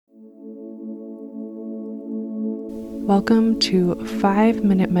Welcome to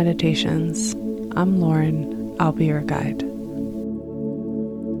 5-Minute Meditations. I'm Lauren. I'll be your guide.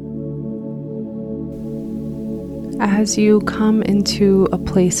 As you come into a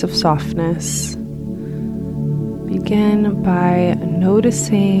place of softness, begin by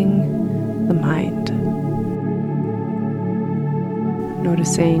noticing the mind.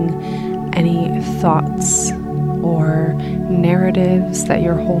 Noticing any thoughts or narratives that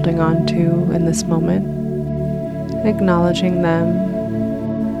you're holding on to in this moment, acknowledging them,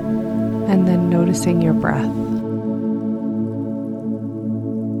 and then noticing your breath.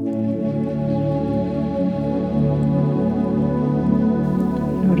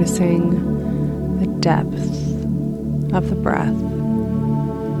 Noticing the depth of the breath,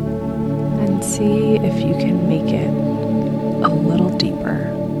 and see if you can make it a little deeper.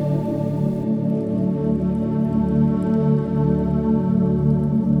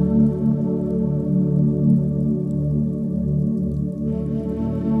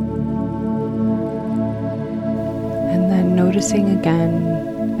 Noticing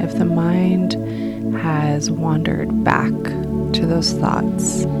again if the mind has wandered back to those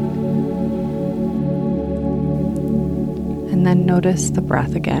thoughts. And then notice the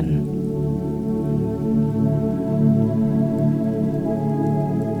breath again.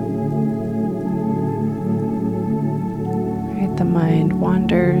 Right, the mind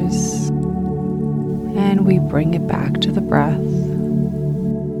wanders and we bring it back to the breath.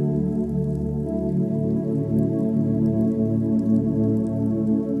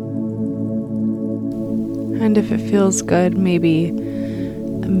 And if it feels good, maybe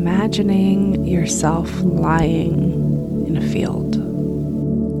imagining yourself lying in a field.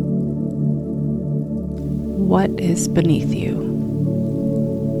 What is beneath you?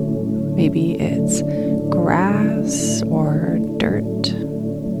 Maybe it's grass or dirt.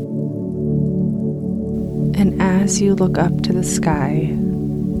 And as you look up to the sky,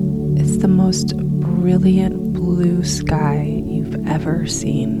 it's the most brilliant blue sky you've ever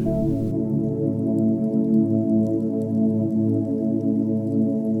seen.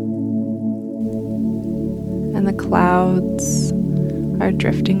 And the clouds are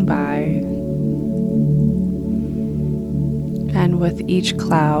drifting by, and with each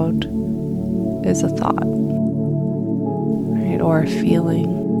cloud is a thought, right, or a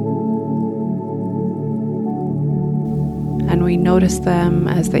feeling, and we notice them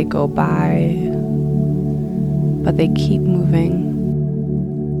as they go by, but they keep moving,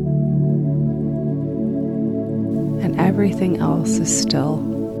 and everything else is still.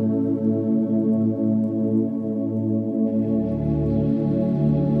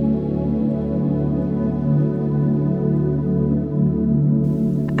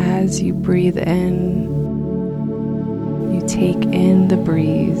 As you breathe in, you take in the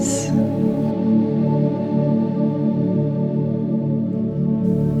breeze,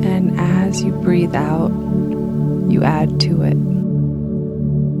 and as you breathe out, you add to it,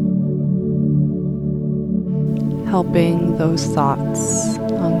 helping those thoughts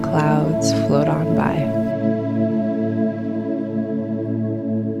on clouds float on by.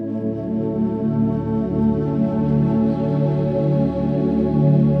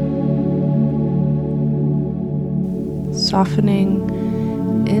 Softening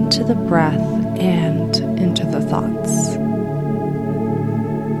into the breath and into the thoughts.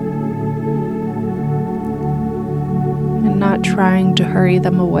 And not trying to hurry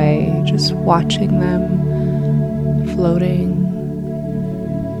them away, just watching them floating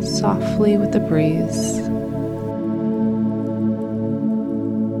softly with the breeze.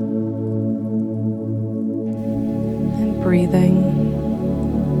 And breathing.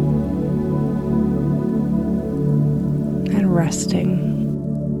 Resting.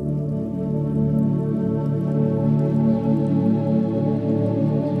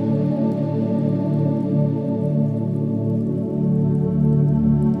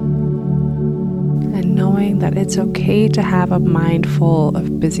 And knowing that it's okay to have a mind full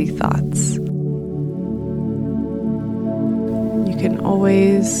of busy thoughts. You can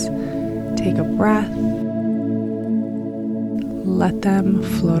always take a breath, let them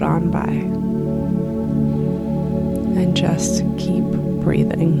float on by. And just keep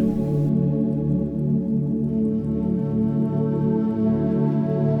breathing.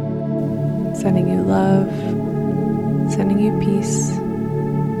 Sending you love, sending you peace,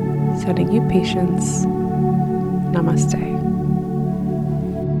 sending you patience. Namaste.